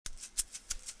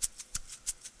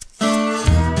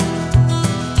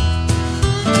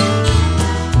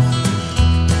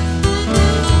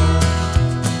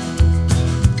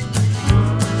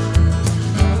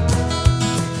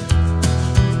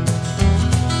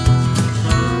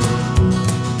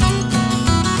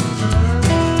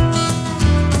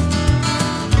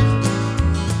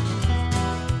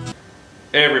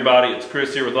everybody, it's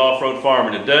Chris here with Off-Road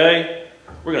Farm, and today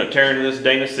we're going to tear into this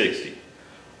Dana 60.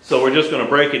 So we're just going to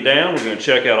break it down. We're going to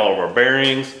check out all of our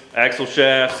bearings, axle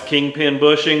shafts, kingpin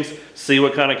bushings, see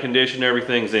what kind of condition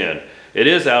everything's in. It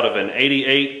is out of an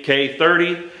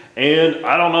 88K30, and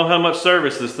I don't know how much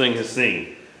service this thing has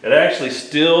seen. It actually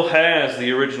still has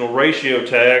the original ratio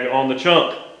tag on the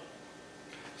chunk.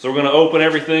 So we're going to open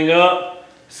everything up,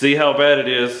 see how bad it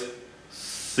is,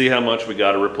 see how much we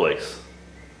got to replace.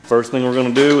 First thing we're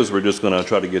going to do is we're just going to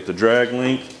try to get the drag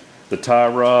link, the tie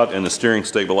rod, and the steering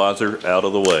stabilizer out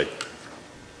of the way.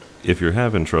 If you're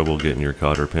having trouble getting your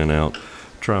cotter pin out,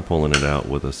 try pulling it out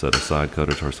with a set of side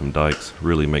cutters or some dikes.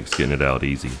 Really makes getting it out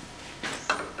easy.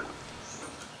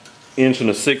 1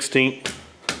 1/16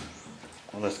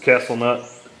 on this Kessel nut.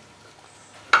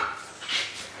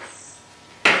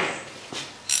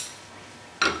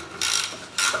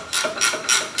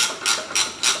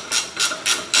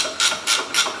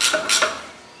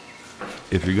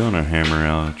 If you're going to hammer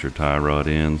out your tie rod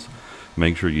ends,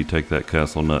 make sure you take that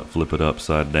Kessel nut, flip it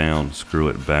upside down, screw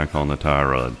it back on the tie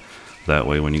rod. That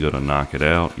way when you go to knock it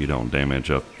out, you don't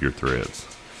damage up your threads.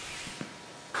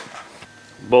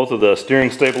 Both of the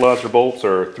steering stabilizer bolts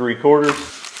are 3/4.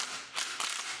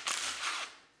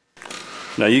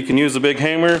 Now you can use a big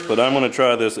hammer, but I'm going to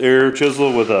try this air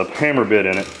chisel with a hammer bit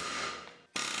in it.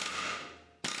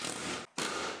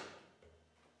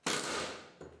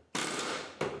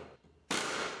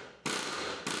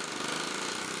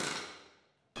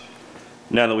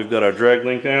 Now that we've got our drag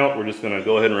link out, we're just going to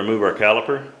go ahead and remove our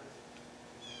caliper.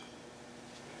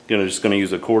 Again, I'm just going to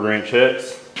use a 1/4 inch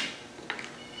hex.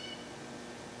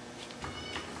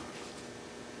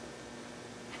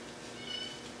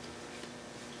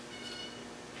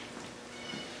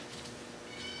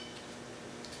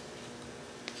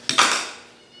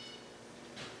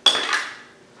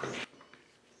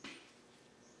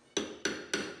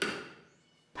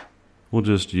 We'll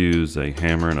just use a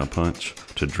hammer and a punch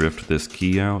to drift this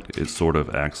key out. It sort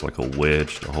of acts like a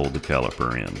wedge to hold the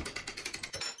caliper in.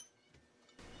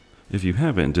 If you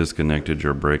haven't disconnected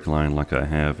your brake line like I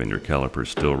have and your caliper is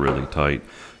still really tight,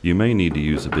 you may need to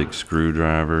use a big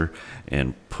screwdriver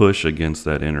and push against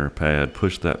that inner pad,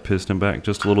 push that piston back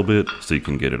just a little bit so you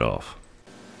can get it off.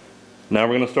 Now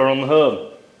we're going to start on the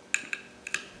hub.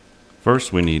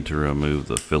 First we need to remove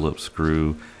the Phillips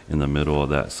screw in the middle of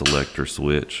that selector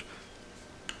switch.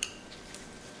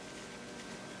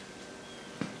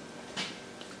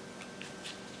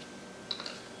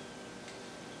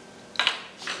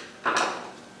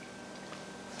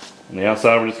 On the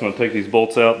outside, we're just going to take these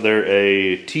bolts out. They're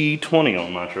a T20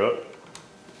 on my truck.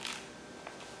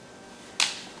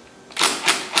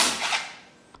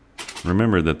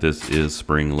 Remember that this is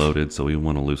spring loaded, so we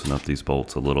want to loosen up these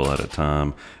bolts a little at a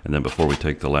time. And then before we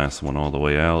take the last one all the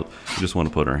way out, we just want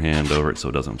to put our hand over it so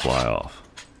it doesn't fly off.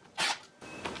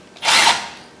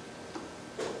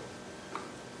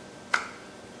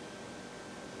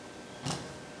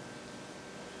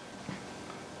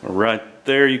 Right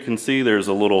there you can see there's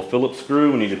a little Phillips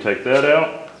screw. We need to take that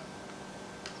out.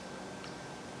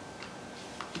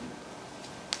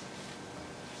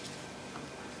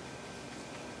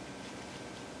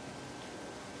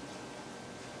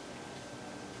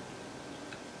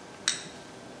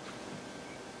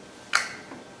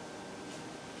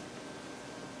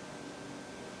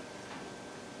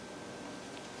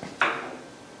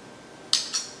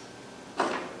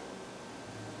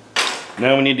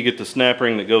 Now we need to get the snap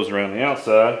ring that goes around the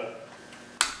outside.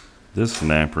 This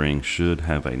snap ring should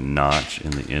have a notch in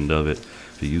the end of it.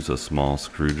 If you use a small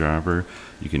screwdriver,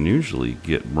 you can usually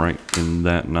get right in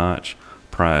that notch,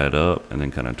 pry it up, and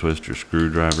then kind of twist your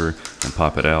screwdriver and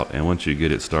pop it out. And once you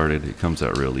get it started, it comes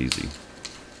out real easy.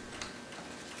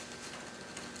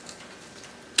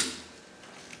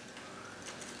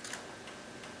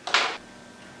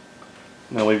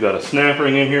 Now we've got a snap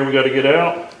ring in here we got to get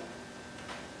out.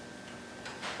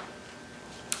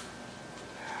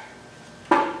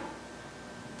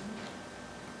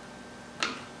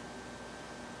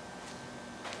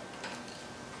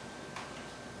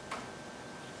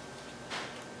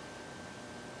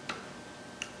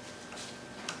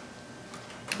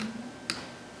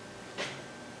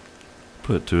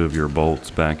 Put 2 of your bolts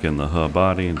back in the hub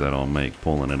body. That'll make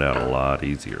pulling it out a lot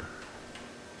easier.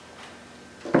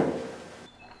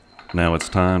 Now it's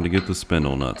time to get the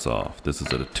spindle nuts off. This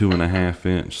is a 2.5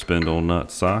 inch spindle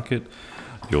nut socket.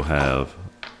 You'll have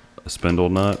a spindle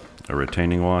nut, a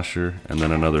retaining washer, and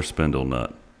then another spindle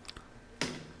nut.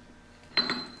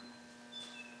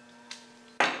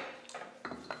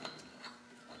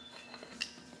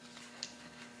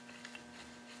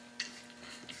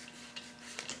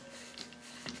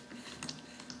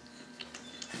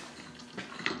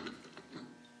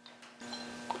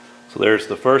 there's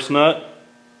the first nut.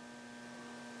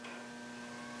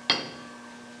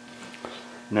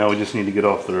 Now we just need to get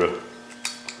off the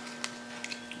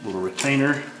little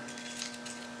retainer.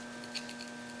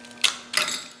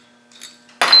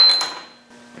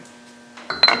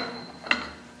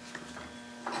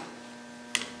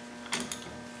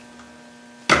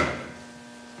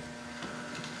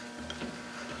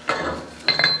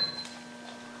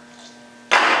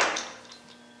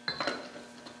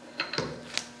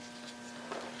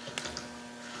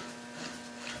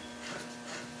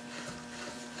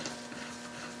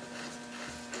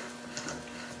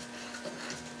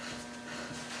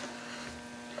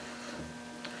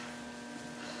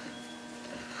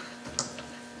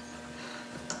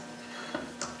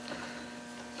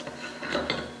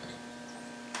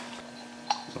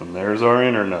 And there's our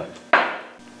inner nut.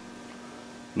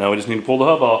 Now we just need to pull the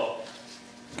hub off.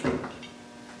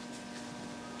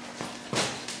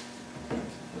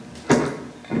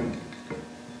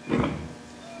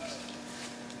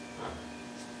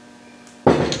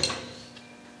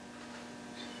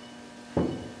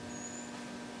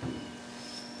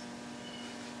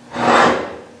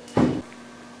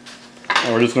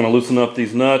 And we're just going to loosen up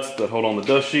these nuts that hold on the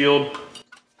dust shield.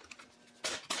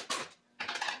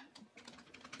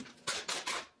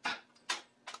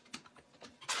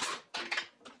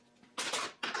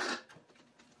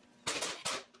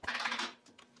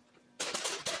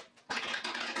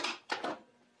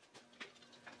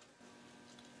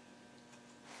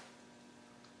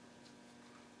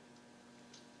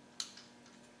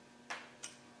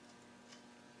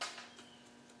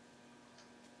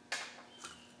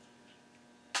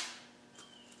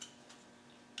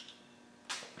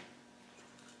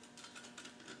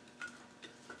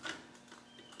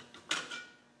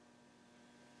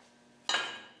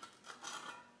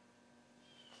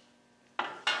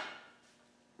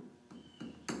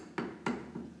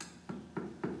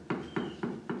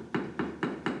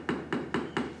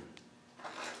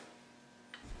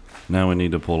 Now we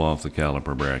need to pull off the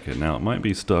caliper bracket. Now it might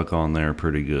be stuck on there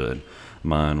pretty good.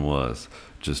 Mine was.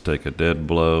 Just take a dead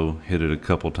blow, hit it a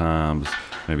couple times,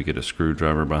 maybe get a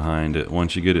screwdriver behind it.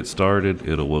 Once you get it started,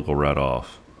 it'll wiggle right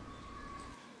off.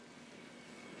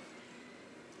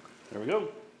 There we go.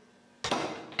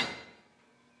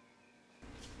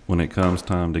 When it comes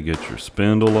time to get your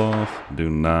spindle off, do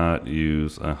not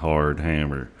use a hard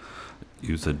hammer.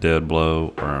 Use a dead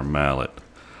blow or a mallet.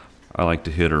 I like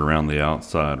to hit it around the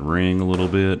outside ring a little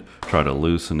bit, try to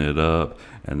loosen it up,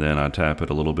 and then I tap it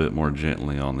a little bit more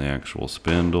gently on the actual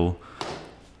spindle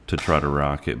to try to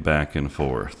rock it back and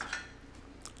forth.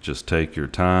 Just take your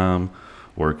time,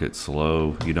 work it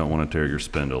slow. You don't want to tear your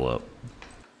spindle up.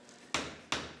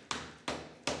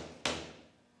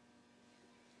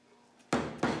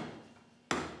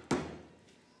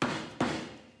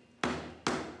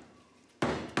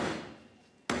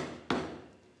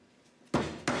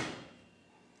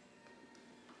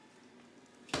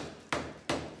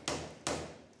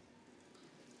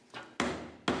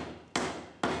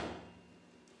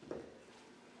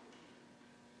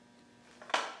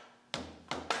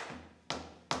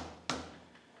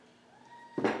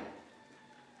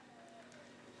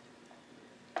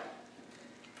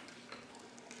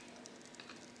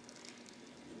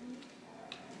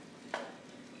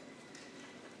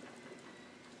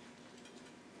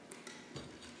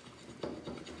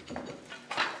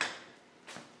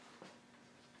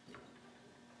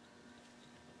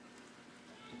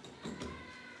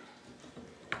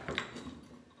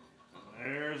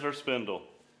 There's our spindle.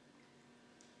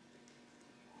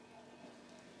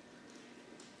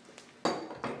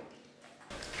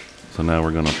 So now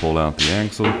we're going to pull out the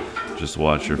axle. Just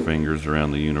watch your fingers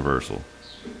around the universal.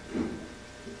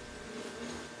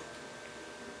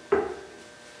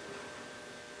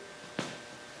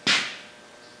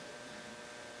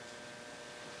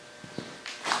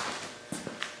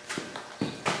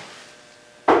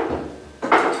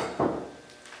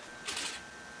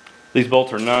 These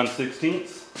bolts are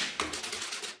 9/16.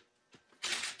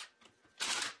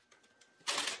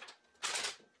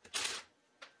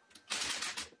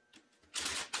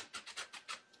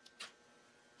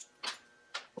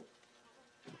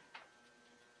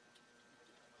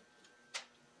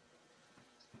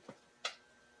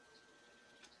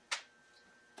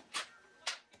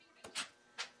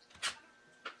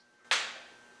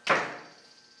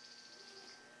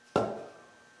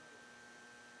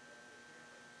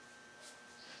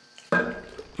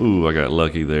 Ooh, I got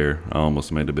lucky there. I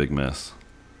almost made a big mess.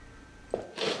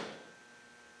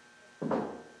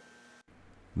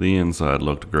 The inside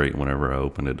looked great whenever I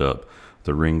opened it up.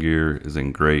 The ring gear is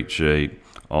in great shape.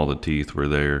 All the teeth were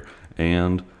there.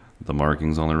 And The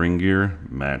markings on the ring gear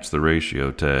match the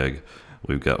ratio tag.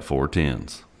 We've got 4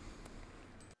 10s.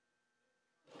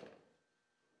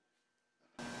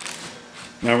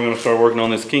 Now we're going to start working on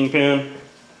this kingpin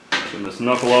and this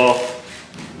knuckle off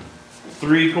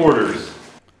 3/4.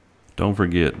 Don't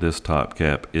forget, this top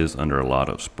cap is under a lot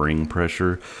of spring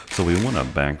pressure, so we want to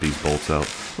back these bolts out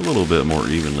a little bit more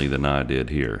evenly than I did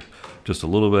here. Just a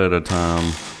little bit at a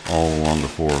time, all along the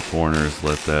 4 corners.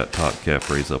 Let that top cap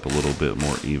raise up a little bit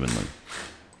more evenly.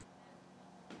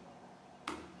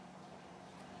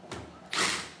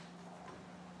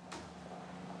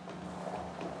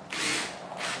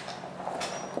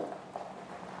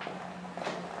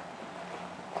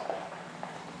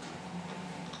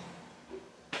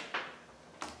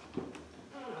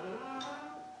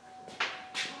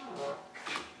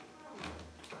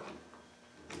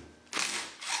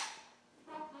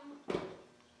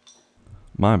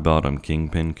 My bottom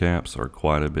kingpin caps are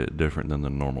quite a bit different than the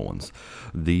normal ones.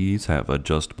 These have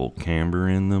adjustable camber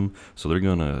in them, so they're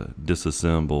going to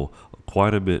disassemble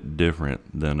quite a bit different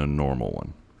than a normal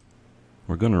one.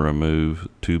 We're going to remove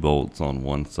 2 bolts on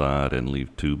one side and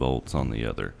leave 2 bolts on the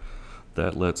other.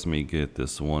 That lets me get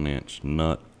this 1-inch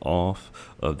nut off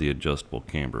of the adjustable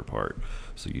camber part.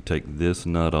 So you take this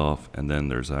nut off, and then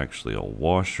there's actually a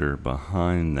washer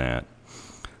behind that.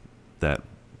 That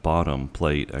bottom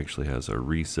plate actually has a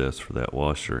recess for that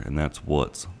washer, and that's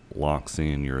what locks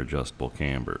in your adjustable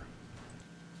camber.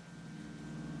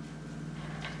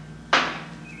 I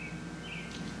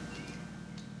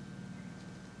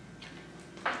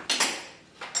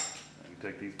can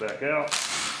take these back out.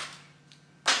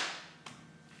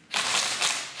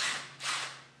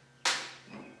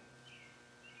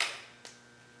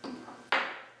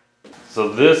 So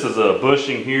this is a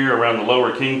bushing here around the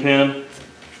lower kingpin.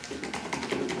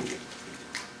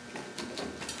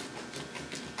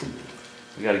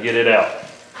 We got to get it out.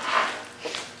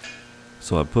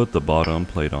 So I put the bottom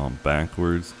plate on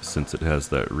backwards since it has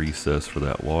that recess for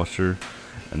that washer,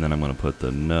 and then I'm going to put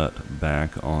the nut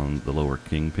back on the lower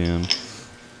kingpin,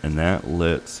 and that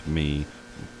lets me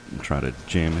try to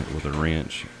jam it with a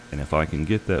wrench, and if I can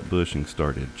get that bushing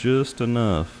started just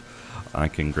enough, I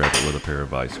can grab it with a pair of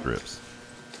vice grips.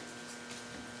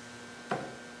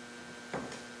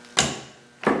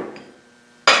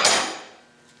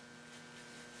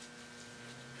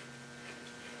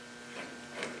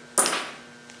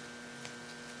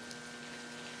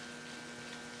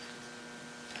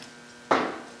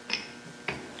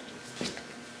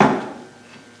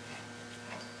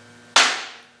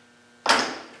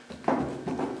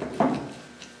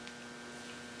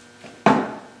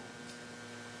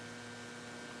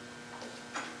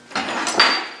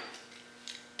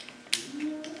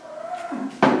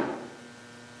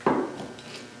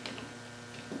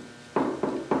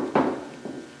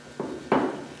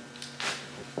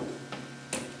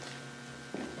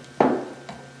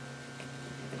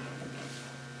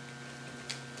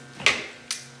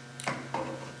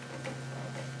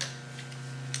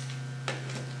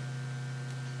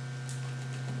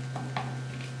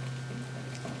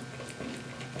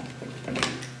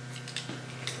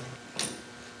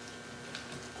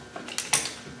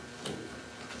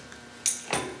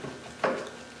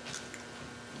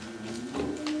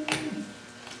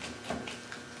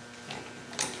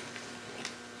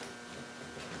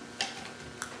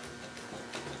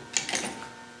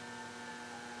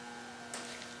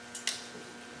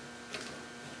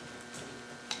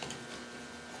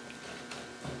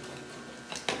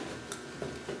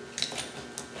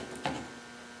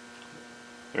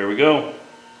 There we go.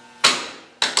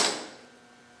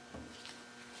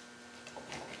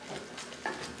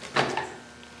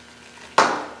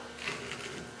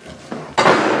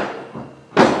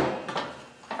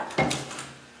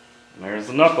 And there's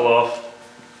the knuckle off.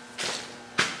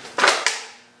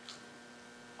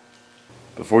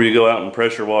 Before you go out and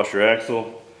pressure wash your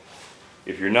axle,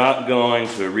 if you're not going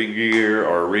to re-gear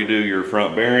or redo your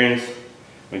front bearings,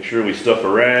 make sure we stuff a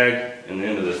rag in the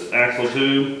end of this axle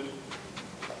tube.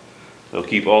 They'll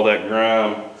keep all that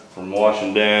grime from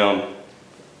washing down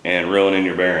and ruining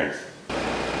your bearings.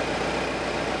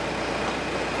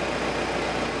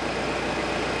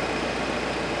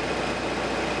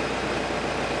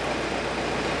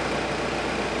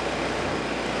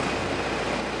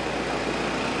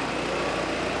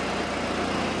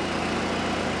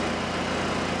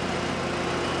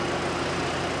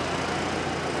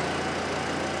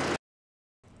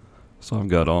 So I've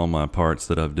got all my parts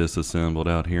that I've disassembled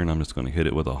out here, and I'm just going to hit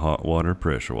it with a hot water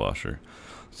pressure washer.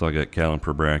 So I got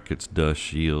caliper brackets, dust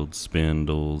shields,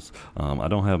 spindles. I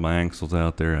don't have my axles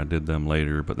out there. I did them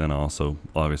later, but then I also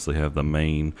obviously have the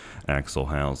main axle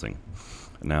housing.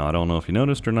 Now, I don't know if you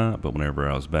noticed or not, but whenever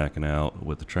I was backing out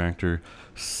with the tractor,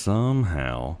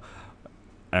 somehow,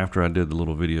 after I did the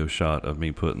little video shot of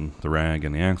me putting the rag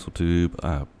in the axle tube,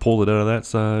 I pulled it out of that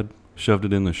side, shoved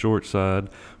it in the short side,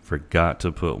 forgot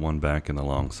to put one back in the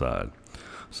long side.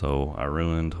 So I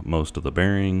ruined most of the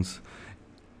bearings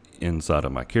inside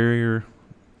of my carrier,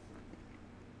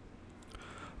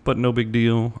 but no big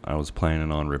deal. I was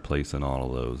planning on replacing all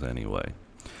of those anyway.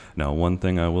 Now, one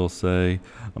thing I will say,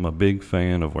 I'm a big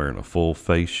fan of wearing a full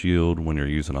face shield when you're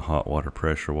using a hot water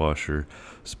pressure washer,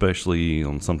 especially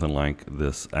on something like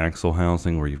this axle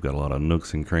housing where you've got a lot of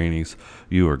nooks and crannies.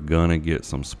 You are gonna get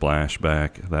some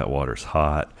splashback. That water's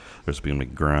hot. There's gonna be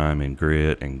grime and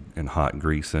grit and hot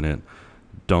grease in it.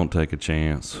 Don't take a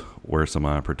chance. Wear some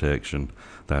eye protection.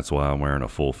 That's why I'm wearing a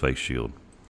full face shield.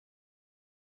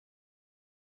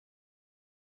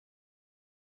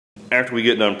 After we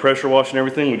get done pressure washing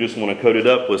everything, we just want to coat it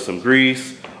up with some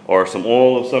grease or some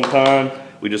oil of some kind.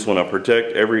 We just want to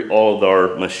protect all of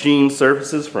our machine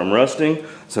surfaces from rusting,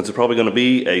 since it's probably going to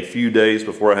be a few days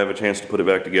before I have a chance to put it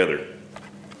back together.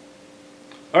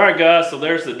 Alright guys, so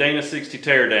there's the Dana 60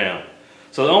 teardown.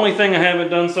 So the only thing I haven't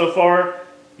done so far,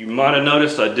 you might have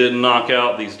noticed I did knock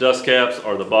out these dust caps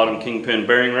or the bottom kingpin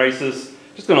bearing races.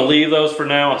 Just going to leave those for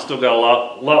now. I still got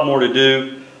a lot more to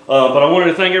do. But I wanted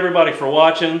to thank everybody for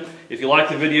watching. If you like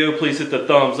the video, please hit the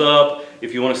thumbs up.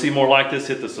 If you want to see more like this,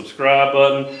 hit the subscribe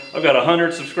button. I've got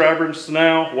 100 subscribers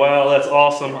now. Wow, that's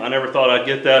awesome. I never thought I'd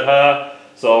get that high.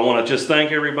 So I want to just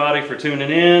thank everybody for tuning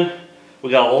in.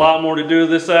 We got a lot more to do to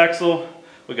this axle.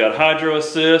 We got hydro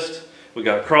assist. We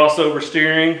got crossover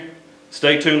steering.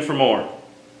 Stay tuned for more.